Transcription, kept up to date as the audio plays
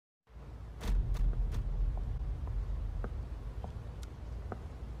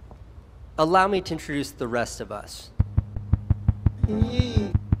Allow me to introduce the rest of us.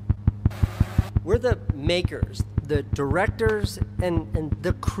 We're the makers, the directors, and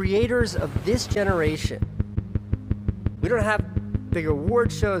the creators of this generation. We don't have big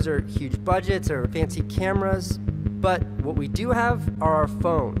award shows or huge budgets or fancy cameras, but what we do have are our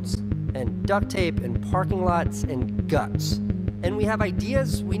phones and duct tape and parking lots and guts. And we have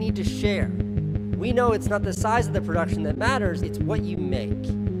ideas we need to share. We know it's not the size of the production that matters, it's what you make.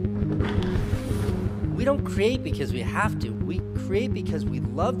 We don't create because we have to, we create because we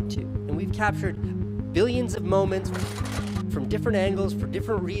love to. And we've captured billions of moments from different angles, for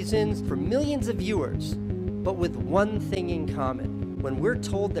different reasons, for millions of viewers, but with one thing in common. When we're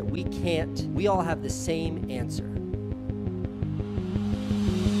told that we can't, we all have the same answer.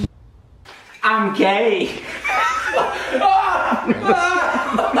 I'm gay.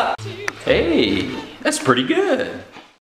 Hey, that's pretty good.